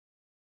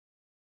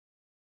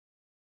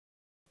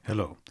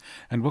Hello,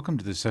 and welcome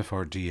to this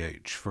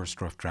FRDH, First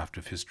Rough Draft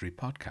of History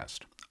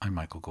podcast. I'm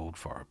Michael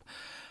Goldfarb.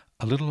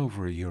 A little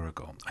over a year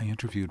ago, I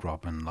interviewed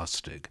Robin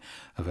Lustig,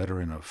 a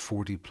veteran of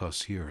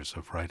 40-plus years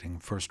of writing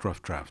first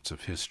rough drafts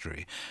of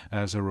history,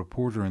 as a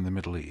reporter in the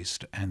Middle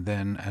East, and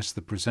then as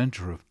the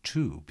presenter of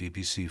two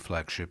BBC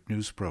flagship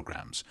news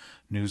programs,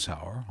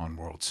 NewsHour on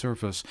World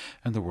Service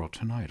and The World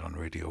Tonight on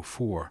Radio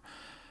 4.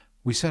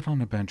 We sat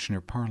on a bench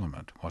near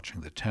Parliament, watching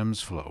the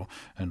Thames flow,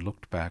 and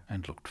looked back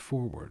and looked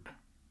forward.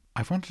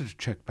 I wanted to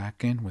check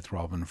back in with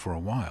Robin for a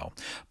while,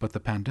 but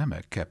the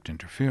pandemic kept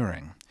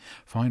interfering.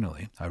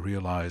 Finally, I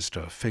realized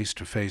a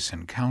face-to-face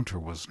encounter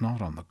was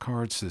not on the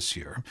cards this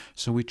year,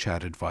 so we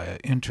chatted via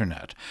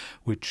internet,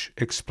 which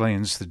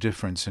explains the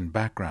difference in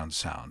background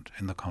sound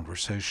in the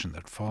conversation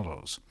that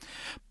follows.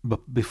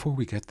 But before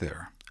we get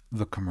there,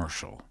 the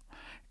commercial.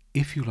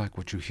 If you like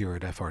what you hear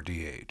at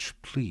FRDH,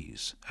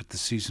 please, at the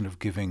season of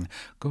giving,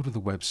 go to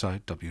the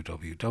website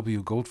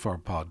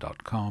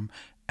www.goldfarbpod.com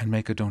and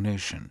make a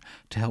donation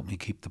to help me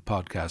keep the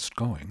podcast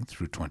going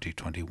through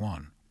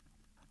 2021.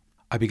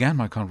 I began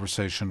my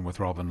conversation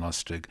with Robin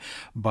Lustig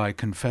by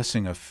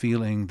confessing a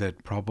feeling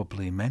that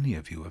probably many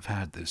of you have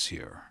had this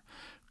year: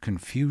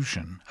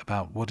 confusion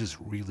about what is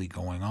really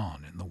going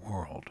on in the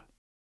world.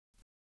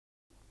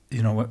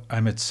 You know,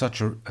 I'm at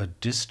such a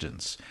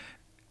distance.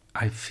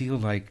 I feel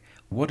like,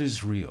 what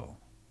is real?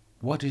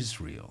 What is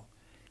real?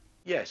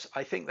 Yes,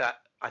 I think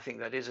that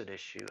is an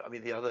issue. I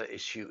mean, the other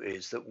issue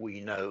is that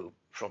we know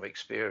from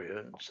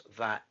experience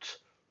that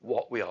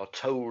what we are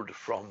told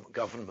from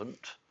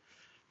government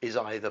is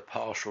either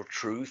partial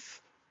truth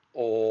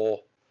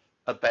or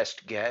a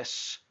best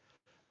guess.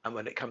 And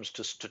when it comes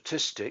to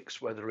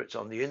statistics, whether it's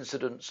on the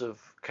incidence of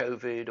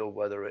COVID or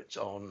whether it's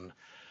on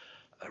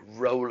a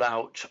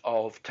rollout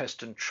of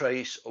test and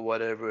trace or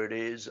whatever it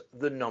is,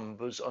 the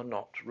numbers are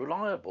not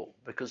reliable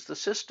because the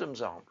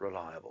systems aren't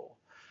reliable.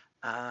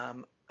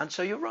 And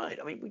so you're right.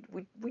 I mean,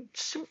 we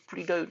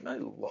simply don't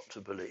know what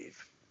to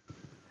believe.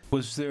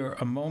 Was there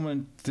a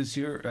moment this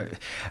year?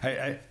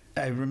 I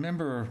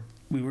remember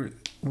we were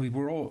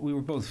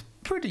both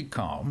pretty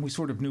calm. We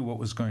sort of knew what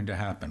was going to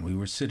happen. We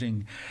were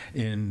sitting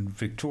in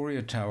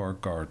Victoria Tower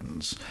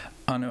Gardens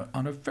on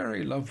a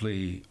very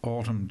lovely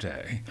autumn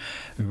day.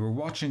 We were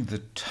watching the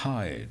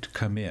tide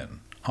come in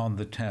on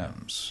the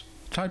Thames.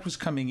 Tide was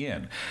coming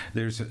in.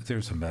 There's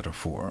a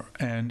metaphor,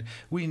 and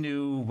we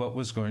knew what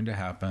was going to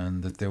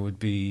happen. That there would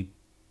be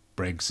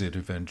Brexit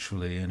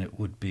eventually, and it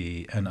would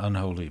be an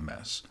unholy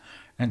mess.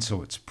 And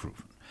so it's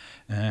proven.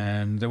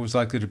 And there was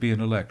likely to be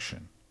an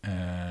election,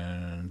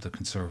 and the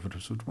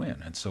Conservatives would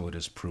win, and so it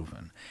is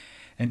proven.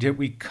 And yet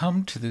we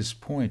come to this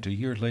point a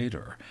year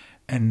later,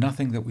 and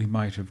nothing that we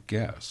might have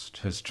guessed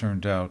has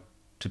turned out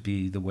to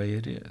be the way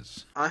it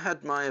is. I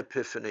had my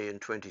epiphany in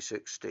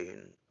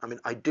 2016. I mean,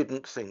 I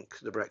didn't think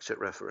the Brexit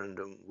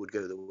referendum would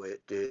go the way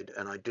it did,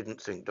 and I didn't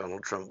think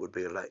Donald Trump would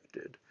be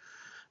elected.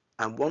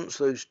 And once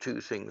those two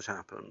things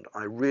happened,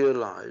 I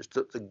realized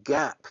that the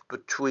gap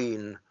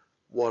between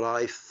what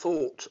I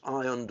thought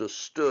I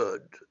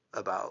understood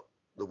about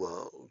the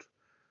world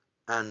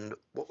and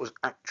what was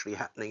actually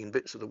happening in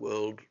bits of the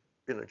world,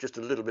 just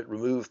a little bit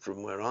removed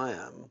from where I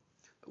am,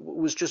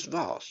 was just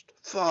vast,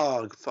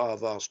 far, far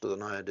vaster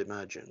than I had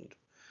imagined.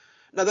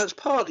 Now, that's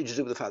partly to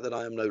do with the fact that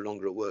I am no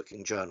longer a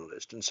working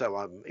journalist, and so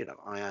I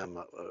am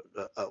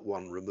at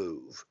one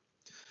remove.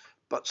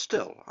 But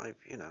still, I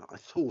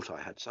thought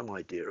I had some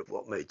idea of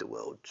what made the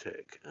world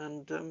tick,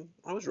 and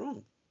I was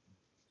wrong.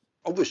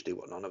 Obviously,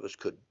 what none of us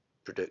could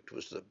predict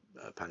was the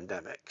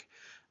pandemic.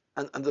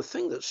 And the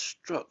thing that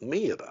struck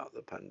me about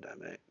the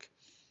pandemic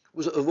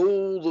was that of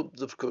all the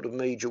kind of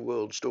major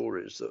world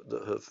stories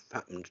that have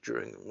happened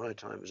during my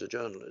time as a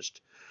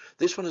journalist,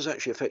 this one has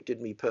actually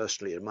affected me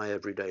personally in my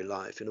everyday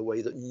life in a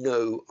way that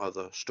no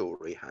other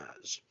story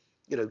has.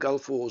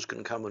 Gulf Wars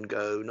can come and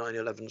go,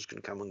 9/11s can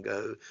come and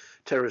go,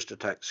 terrorist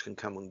attacks can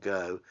come and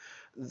go.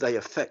 They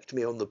affect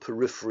me on the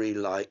periphery,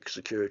 like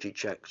security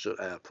checks at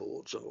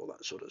airports and all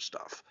that sort of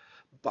stuff.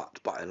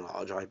 But by and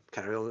large, I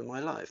carry on with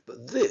my life.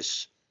 But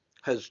this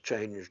has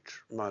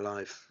changed my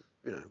life,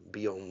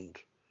 beyond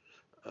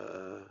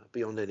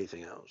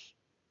anything else.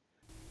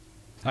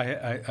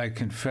 I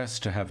confess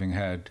to having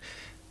had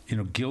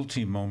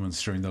guilty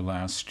moments during the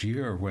last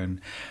year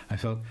when I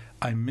felt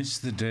I miss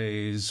the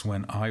days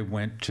when I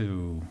went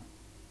to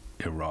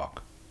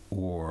Iraq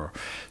or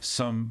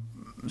some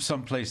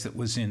place that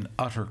was in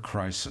utter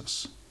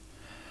crisis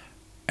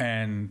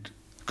and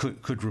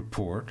could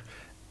report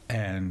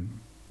and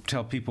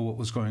tell people what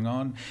was going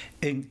on,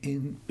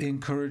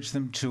 encourage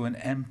them to an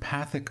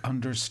empathic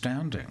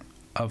understanding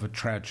of a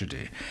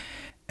tragedy.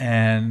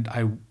 And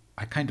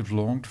I kind of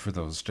longed for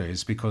those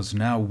days because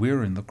now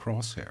we're in the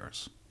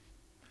crosshairs.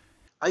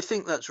 I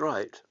think that's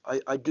right.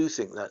 I do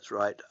think that's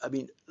right. I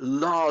mean,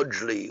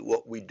 largely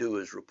what we do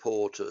as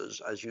reporters,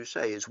 as you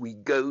say, is we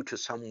go to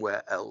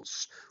somewhere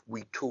else,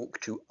 we talk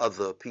to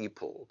other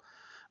people,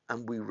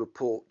 and we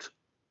report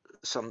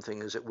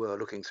something, as it were,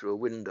 looking through a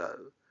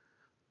window.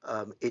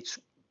 It's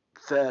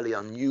fairly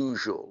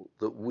unusual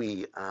that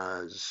we,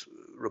 as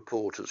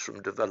reporters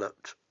from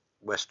developed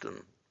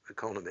Western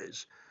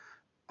economies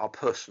are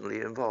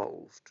personally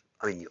involved.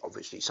 I mean,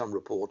 obviously, some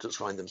reporters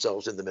find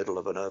themselves in the middle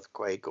of an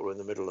earthquake or in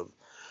the middle of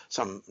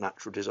some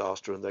natural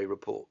disaster and they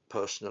report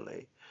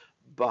personally.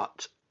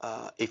 But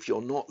if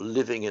you're not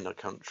living in a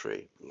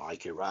country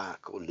like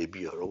Iraq or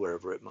Libya or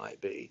wherever it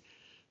might be,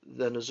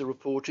 then as a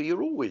reporter,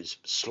 you're always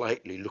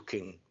slightly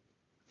looking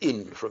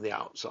in from the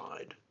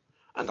outside.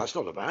 And that's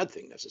not a bad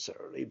thing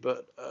necessarily,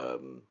 but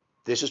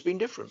this has been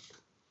different.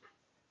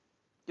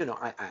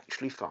 I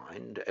actually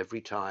find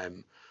every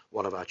time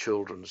one of our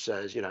children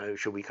says,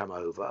 shall we come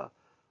over?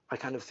 I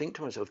kind of think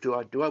to myself, do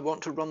I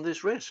want to run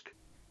this risk?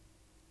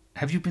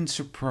 Have you been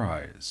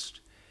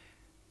surprised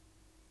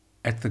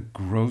at the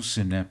gross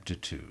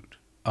ineptitude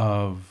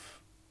of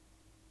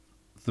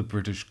the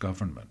British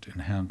government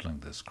in handling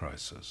this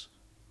crisis?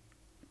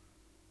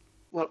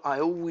 Well, I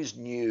always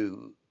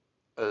knew,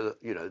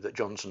 that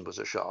Johnson was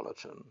a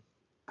charlatan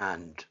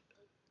and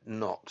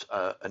not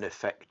an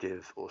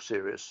effective or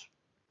serious,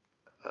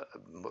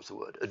 what's the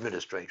word,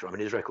 administrator. I mean,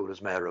 his record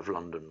as mayor of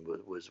London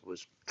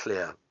was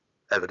clear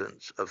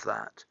evidence of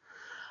that.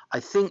 I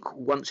think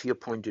once he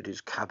appointed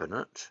his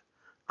cabinet,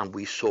 and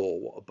we saw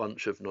what a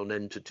bunch of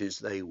non-entities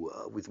they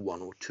were, with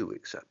one or two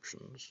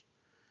exceptions,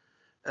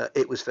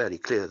 it was fairly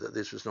clear that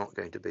this was not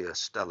going to be a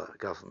stellar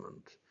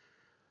government.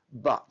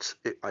 But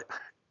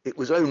it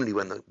was only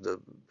when the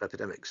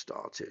epidemic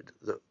started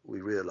that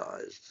we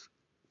realised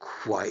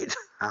quite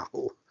how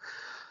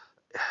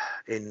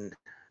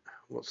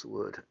what's the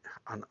word,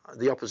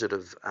 the opposite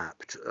of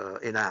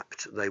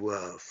inept they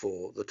were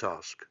for the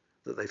task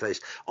that they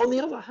faced. On the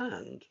other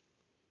hand,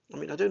 I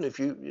mean, I don't know if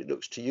it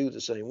looks to you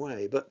the same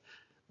way, but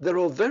there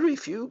are very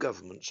few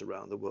governments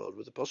around the world,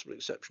 with the possible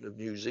exception of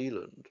New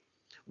Zealand,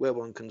 where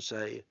one can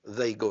say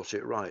they got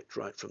it right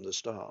from the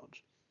start.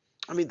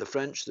 I mean, the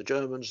French, the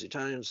Germans, the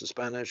Italians, the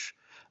Spanish,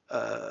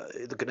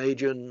 the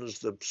Canadians,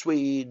 the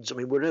Swedes, I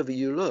mean, wherever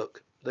you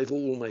look, they've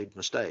all made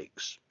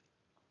mistakes.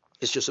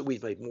 It's just that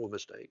we've made more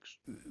mistakes.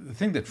 The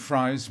thing that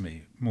fries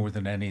me more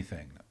than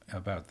anything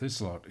about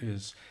this lot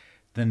is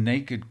the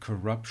naked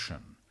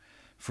corruption.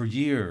 For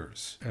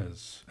years,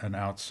 as an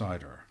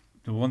outsider,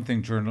 the one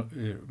thing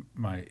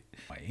my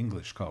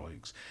English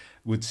colleagues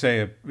would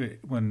say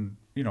when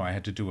I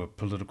had to do a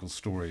political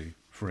story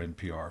for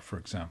NPR, for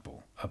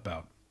example,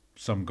 about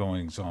some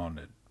goings on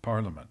at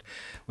Parliament,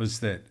 was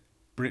that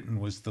Britain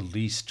was the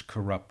least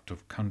corrupt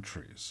of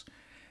countries.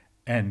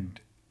 And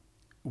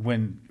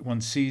when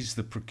one sees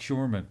the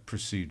procurement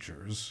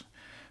procedures,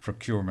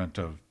 procurement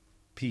of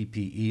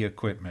PPE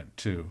equipment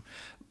to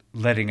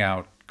letting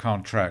out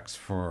contracts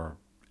for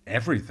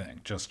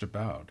everything, just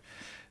about,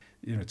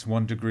 it's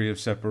 1 degree of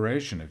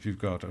separation. If you've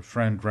got a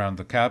friend round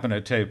the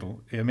cabinet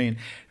table, I mean,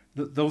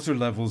 those are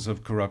levels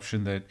of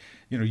corruption that,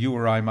 you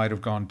or I might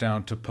have gone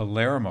down to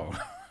Palermo.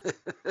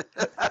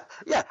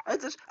 Yeah,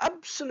 that's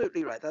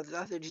absolutely right.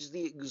 That is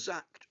the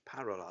exact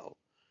parallel.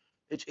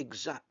 It's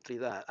exactly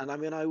that. And I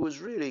mean, I was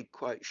really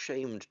quite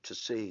shamed to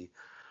see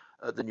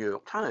the New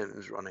York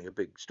Times running a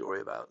big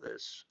story about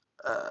this.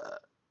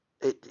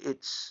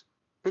 It's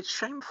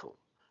shameful.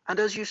 And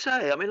as you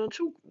say, I mean,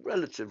 until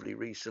relatively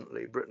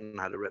recently, Britain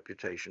had a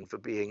reputation for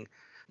being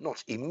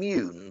not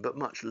immune, but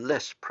much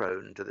less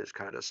prone to this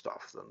kind of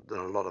stuff than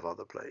a lot of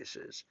other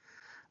places.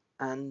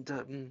 And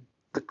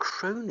the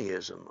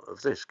cronyism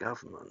of this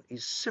government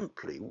is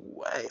simply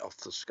way off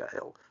the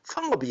scale,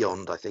 far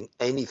beyond, I think,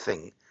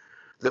 anything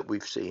that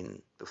we've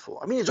seen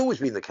before. I mean, it's always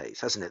been the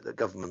case, hasn't it, that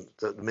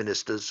the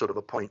ministers sort of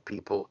appoint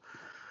people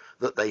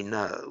that they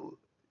know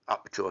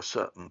up to a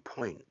certain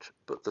point.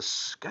 But the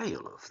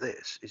scale of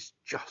this is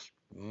just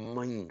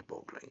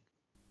mind-boggling.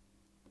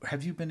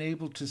 Have you been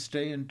able to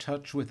stay in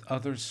touch with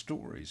other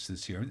stories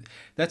this year?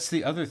 That's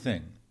the other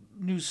thing.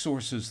 News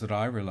sources that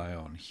I rely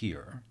on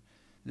here,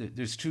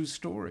 there's 2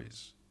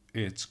 stories.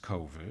 It's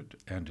COVID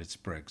and it's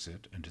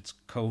Brexit, and it's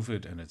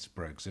COVID and it's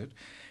Brexit.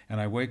 And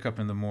I wake up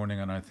in the morning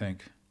and I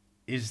think,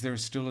 is there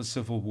still a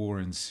civil war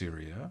in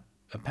Syria?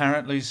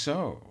 Apparently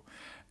so.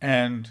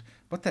 And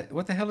what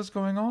the hell is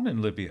going on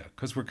in Libya?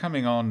 Because we're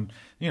coming on,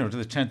 to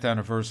the 10th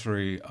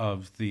anniversary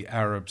of the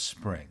Arab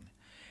Spring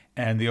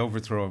and the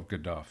overthrow of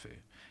Gaddafi.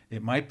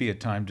 It might be a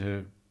time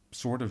to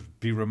sort of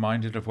be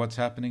reminded of what's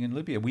happening in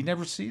Libya. We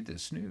never see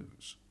this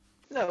news.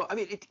 No, I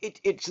mean,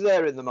 it's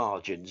there in the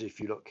margins if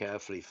you look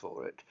carefully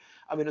for it.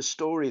 I mean, a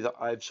story that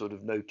I've sort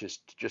of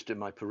noticed just in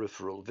my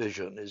peripheral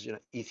vision is,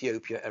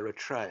 Ethiopia,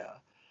 Eritrea.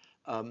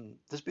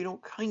 There's been all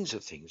kinds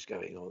of things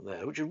going on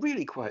there, which are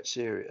really quite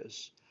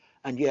serious.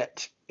 And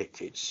yet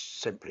it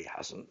simply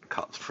hasn't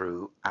cut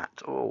through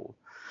at all.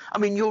 I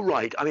mean, you're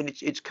right. I mean,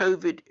 it's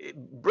COVID.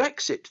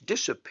 Brexit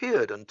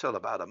disappeared until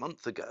about a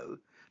month ago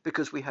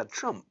because we had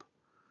Trump.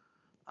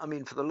 I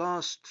mean, for the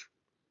last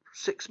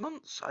 6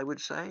 months, I would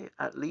say,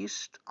 at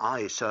least,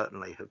 I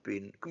certainly have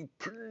been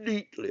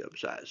completely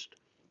obsessed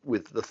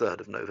with the 3rd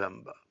of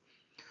November.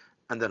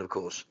 And then, of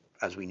course,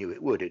 as we knew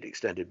it would, it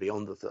extended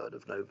beyond the 3rd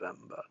of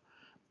November.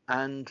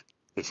 And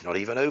it's not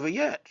even over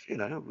yet.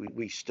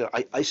 We still,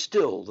 I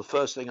still, the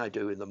first thing I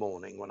do in the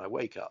morning when I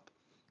wake up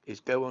is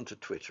go onto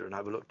Twitter and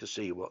have a look to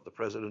see what the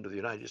President of the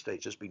United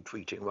States has been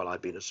tweeting while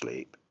I've been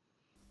asleep.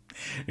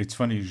 It's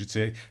funny you should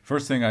say.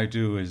 First thing I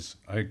do is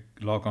I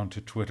log on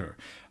to Twitter.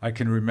 I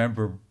can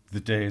remember the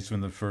days when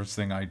the first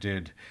thing I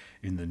did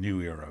in the new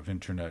era of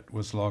internet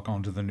was log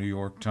on to the New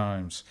York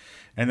Times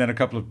and then a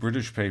couple of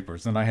British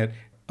papers. And I had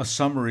a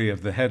summary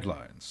of the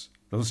headlines.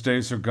 Those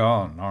days are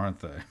gone,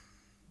 aren't they?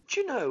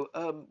 Do you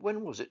know,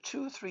 when was it?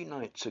 2 or 3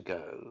 nights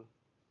ago,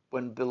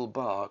 when Bill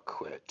Barr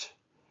quit,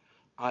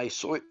 I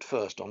saw it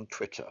first on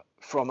Twitter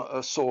from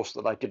a source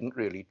that I didn't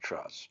really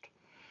trust.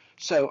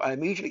 So I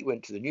immediately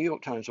went to the New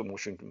York Times and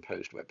Washington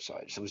Post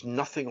websites. There was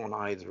nothing on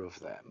either of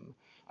them.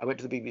 I went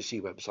to the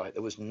BBC website.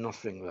 There was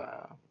nothing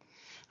there.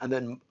 And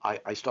then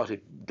I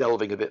started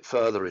delving a bit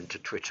further into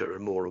Twitter,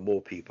 and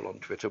more people on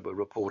Twitter were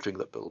reporting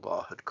that Bill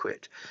Barr had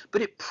quit.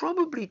 But it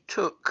probably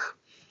took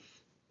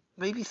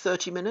maybe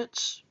 30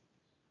 minutes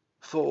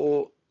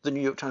for the New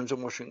York Times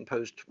and Washington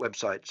Post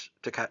websites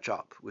to catch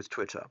up with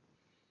Twitter.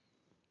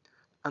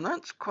 And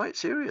that's quite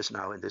serious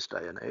now in this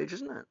day and age,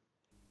 isn't it?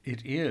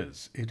 It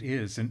is. It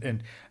is.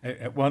 And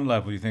at one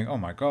level, you think, oh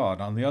my God.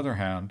 On the other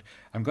hand,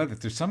 I'm glad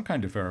that there's some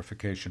kind of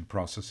verification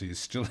processes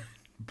still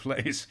in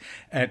place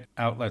at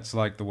outlets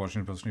like the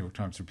Washington Post, New York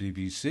Times, or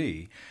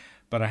BBC.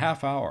 But a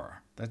half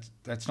hour,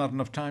 that's not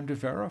enough time to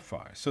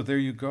verify. So there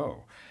you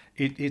go.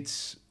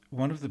 It's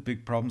one of the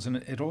big problems. And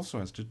it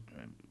also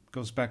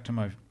goes back to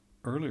my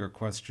earlier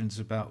questions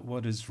about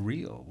what is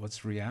real,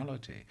 what's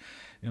reality.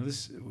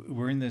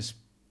 We're in this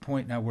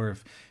point now where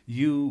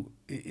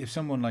if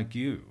someone like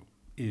you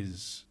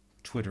is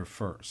Twitter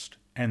first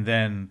and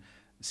then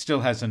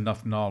still has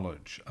enough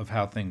knowledge of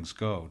how things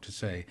go to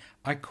say,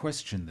 I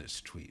question this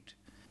tweet.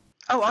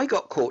 Oh, I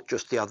got caught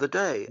just the other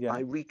day. Yeah.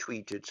 I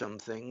retweeted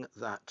something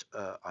that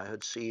I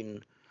had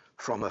seen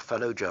from a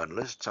fellow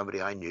journalist,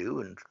 somebody I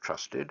knew and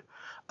trusted,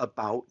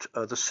 about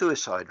the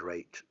suicide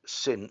rate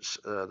since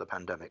the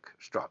pandemic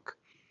struck.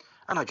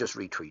 And I just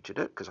retweeted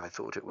it because I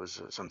thought it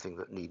was something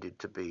that needed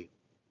to be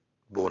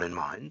borne in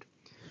mind.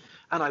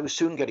 And I was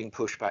soon getting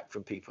pushback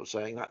from people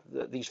saying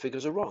that these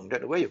figures are wrong.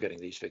 Don't know where you're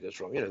getting these figures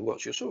from.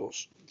 What's your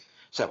source?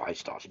 So I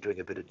started doing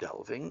a bit of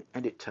delving,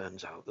 and it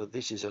turns out that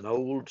this is an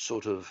old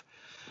sort of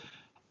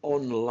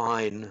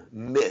online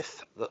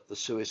myth that the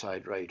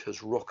suicide rate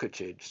has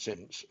rocketed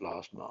since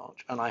last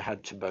March. And I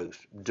had to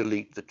both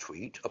delete the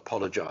tweet,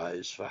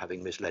 apologize for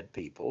having misled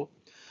people.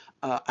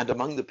 And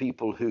among the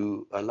people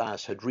who,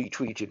 alas, had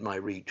retweeted my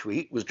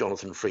retweet was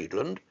Jonathan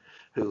Freedland,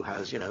 who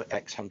has,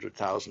 X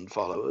 100,000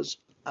 followers.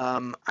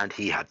 And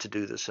he had to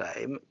do the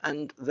same.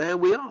 And there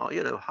we are,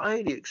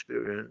 highly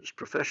experienced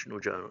professional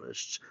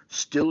journalists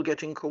still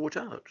getting caught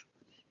out.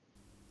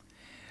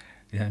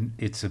 And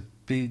it's a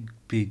big,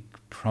 big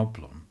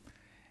problem.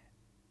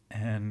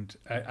 And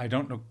I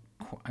don't know,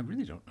 I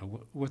really don't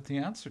know what the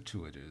answer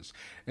to it is,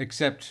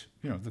 except,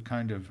 the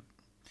kind of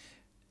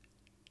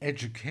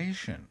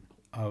education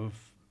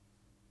of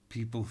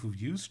people who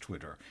use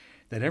Twitter,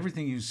 that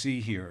everything you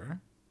see here,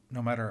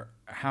 no matter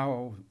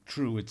how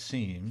true it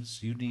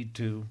seems, you need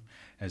to,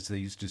 as they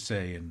used to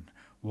say in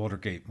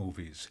Watergate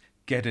movies,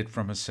 get it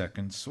from a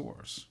second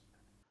source.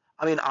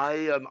 I mean,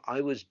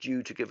 I was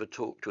due to give a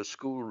talk to a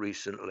school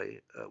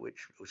recently,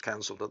 which was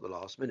cancelled at the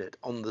last minute,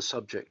 on the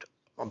subject,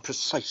 on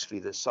precisely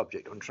this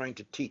subject, on trying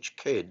to teach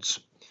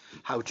kids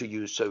how to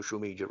use social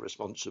media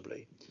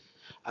responsibly.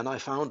 And I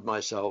found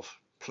myself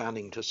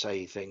planning to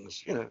say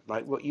things,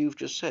 like what you've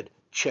just said.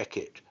 Check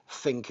it,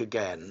 think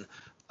again,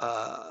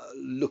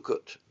 look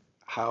at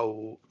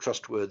how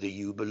trustworthy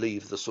you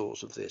believe the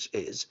source of this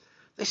is.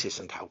 This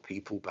isn't how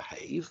people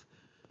behave.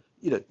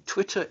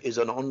 Twitter is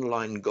an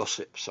online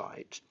gossip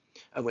site.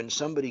 And when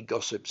somebody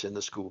gossips in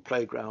the school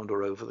playground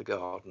or over the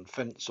garden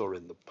fence or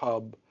in the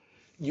pub,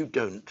 you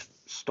don't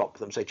stop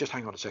them, say, just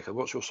hang on a second,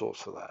 what's your source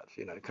for that?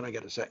 Can I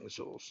get a second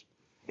source?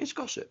 It's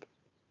gossip.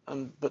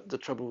 But the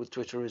trouble with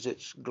Twitter is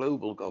it's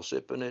global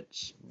gossip and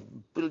it's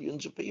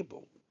billions of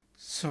people.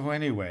 So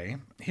anyway,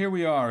 here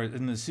we are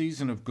in the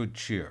season of good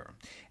cheer.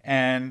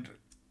 And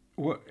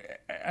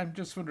I'm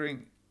just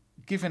wondering,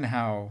 given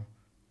how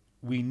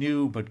we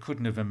knew but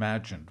couldn't have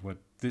imagined what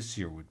this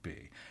year would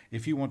be,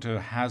 if you want to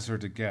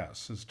hazard a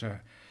guess as to,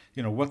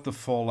 what the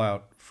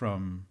fallout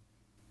from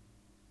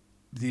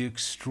the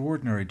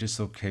extraordinary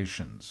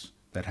dislocations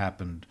that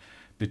happened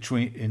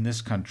in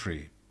this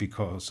country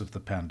because of the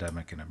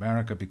pandemic, in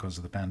America because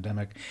of the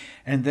pandemic,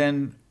 and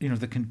then,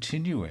 the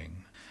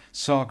continuing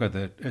saga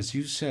that, as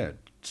you said,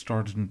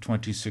 started in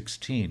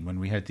 2016 when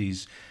we had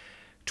these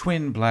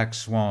twin black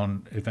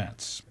swan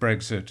events,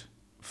 Brexit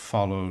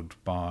followed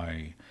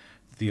by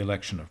the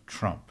election of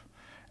Trump.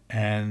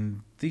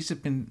 And these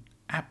have been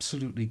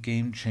absolutely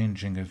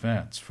game-changing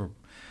events for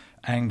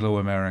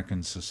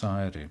Anglo-American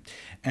society.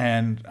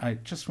 And I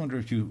just wonder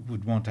if you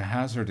would want to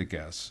hazard a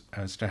guess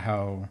as to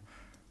how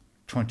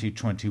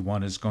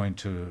 2021 is going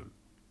to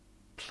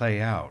play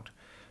out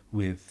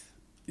with,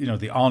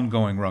 the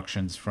ongoing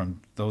ructions from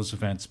those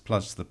events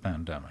plus the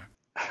pandemic.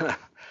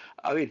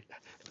 I mean,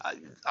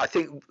 I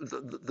think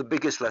the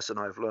biggest lesson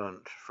I've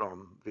learned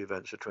from the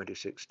events of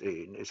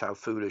 2016 is how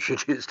foolish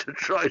it is to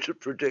try to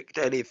predict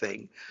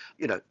anything.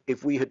 You know,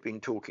 if we had been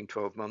talking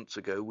 12 months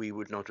ago, we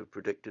would not have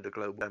predicted a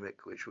global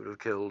pandemic which would have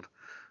killed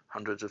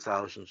hundreds of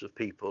thousands of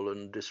people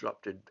and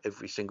disrupted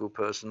every single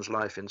person's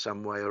life in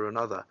some way or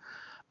another.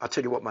 I'll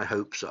tell you what my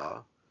hopes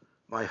are.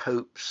 My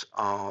hopes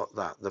are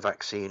that the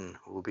vaccine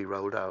will be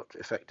rolled out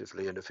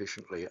effectively and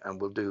efficiently and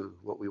will do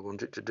what we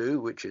want it to do,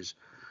 which is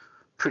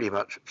pretty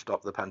much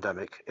stop the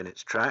pandemic in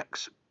its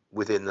tracks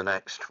within the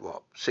next,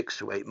 6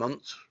 to 8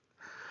 months.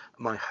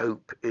 My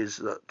hope is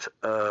that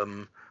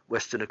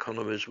Western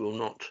economies will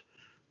not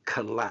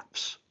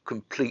collapse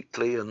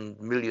completely and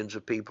millions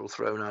of people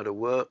thrown out of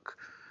work.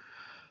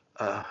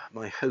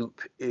 My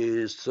hope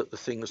is that the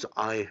things that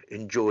I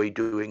enjoy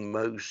doing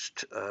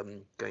most,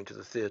 going to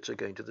the theatre,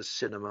 going to the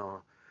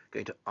cinema,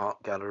 going to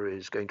art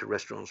galleries, going to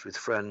restaurants with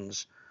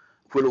friends,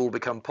 will all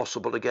become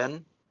possible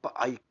again. But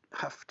I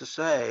have to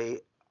say,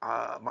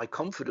 my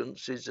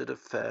confidence is at a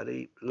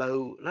fairly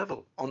low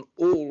level on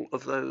all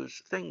of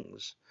those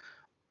things.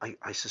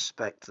 I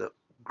suspect that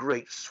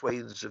great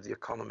swathes of the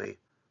economy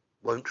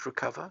won't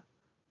recover.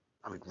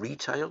 I mean,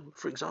 retail,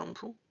 for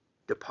example,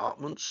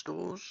 department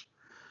stores.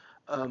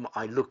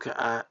 I look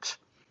at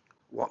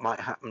what might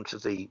happen to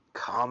the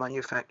car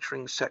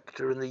manufacturing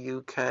sector in the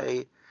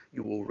UK.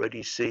 You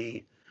already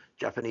see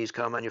Japanese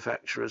car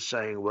manufacturers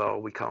saying,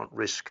 well, we can't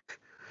risk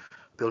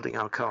building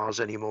our cars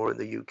anymore in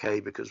the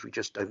UK because we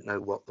just don't know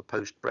what the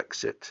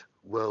post-Brexit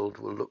world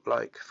will look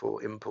like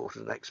for import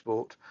and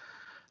export.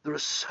 There are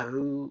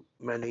so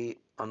many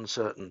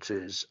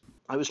uncertainties.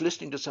 I was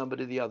listening to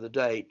somebody the other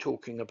day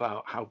talking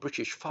about how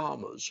British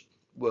farmers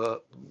were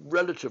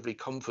relatively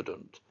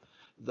confident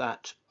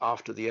that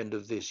after the end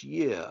of this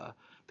year,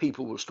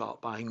 people will start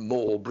buying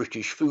more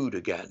British food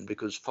again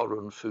because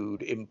foreign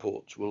food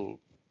imports will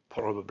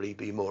probably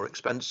be more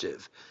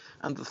expensive.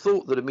 And the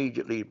thought that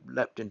immediately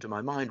leapt into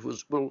my mind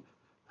was, well,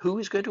 who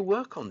is going to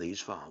work on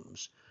these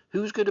farms?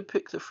 Who's going to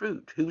pick the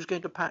fruit? Who's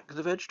going to pack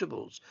the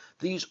vegetables?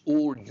 These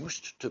all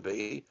used to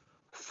be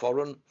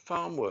foreign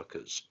farm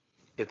workers.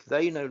 If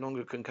they no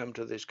longer can come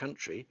to this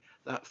country,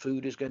 that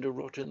food is going to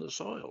rot in the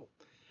soil.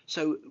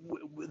 So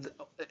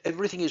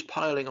everything is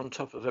piling on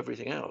top of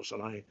everything else,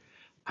 and I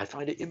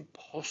find it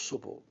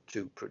impossible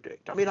to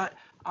predict. I mean, I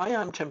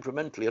am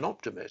temperamentally an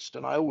optimist,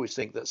 and I always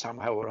think that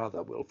somehow or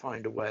other we'll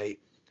find a way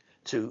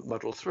to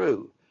muddle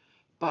through.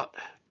 But,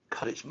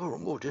 God, it's more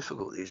and more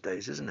difficult these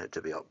days, isn't it,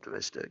 to be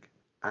optimistic?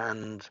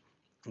 And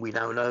we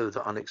now know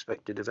that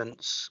unexpected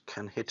events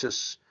can hit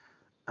us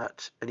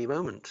at any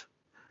moment.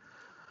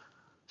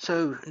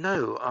 So,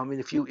 no, I mean,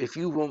 if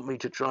you want me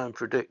to try and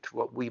predict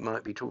what we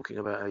might be talking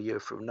about a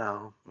year from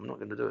now, I'm not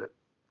going to do it.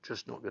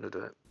 Just not going to do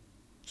it.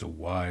 It's a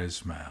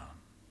wise man.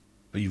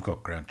 But you've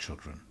got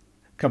grandchildren.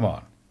 Come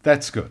on,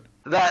 that's good.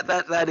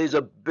 That is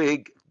a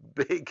big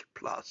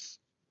plus.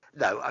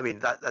 No, I mean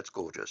that's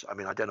gorgeous. I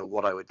mean, I don't know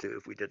what I would do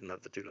if we didn't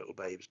have the two little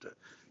babes to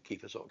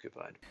keep us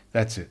occupied.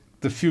 That's it.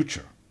 The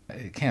future.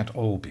 It can't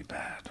all be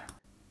bad.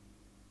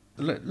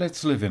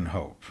 Let's live in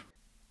hope.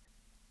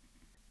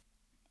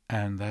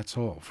 And that's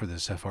all for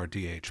this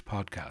FRDH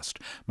podcast.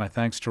 My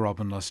thanks to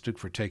Robin Lustig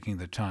for taking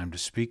the time to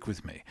speak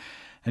with me.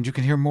 And you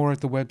can hear more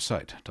at the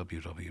website,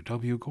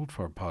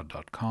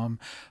 www.goldfarbpod.com.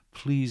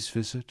 Please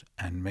visit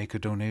and make a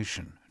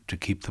donation to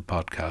keep the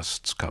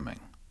podcasts coming.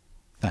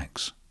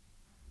 Thanks.